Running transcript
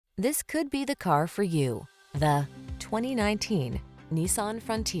This could be the car for you. The 2019 Nissan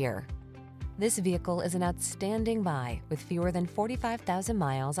Frontier. This vehicle is an outstanding buy with fewer than 45,000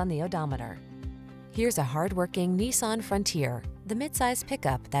 miles on the odometer. Here's a hard-working Nissan Frontier, the midsize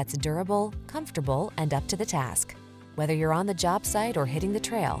pickup that's durable, comfortable, and up to the task. Whether you're on the job site or hitting the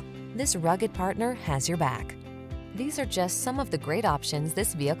trail, this rugged partner has your back. These are just some of the great options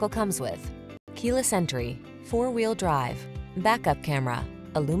this vehicle comes with: keyless entry, 4-wheel drive, backup camera,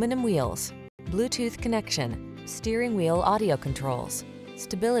 aluminum wheels, Bluetooth connection, steering wheel audio controls,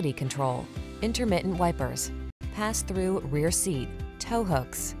 stability control, intermittent wipers, pass-through rear seat, tow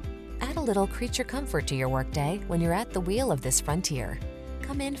hooks. Add a little creature comfort to your workday when you're at the wheel of this Frontier.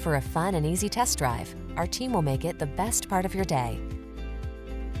 Come in for a fun and easy test drive. Our team will make it the best part of your day.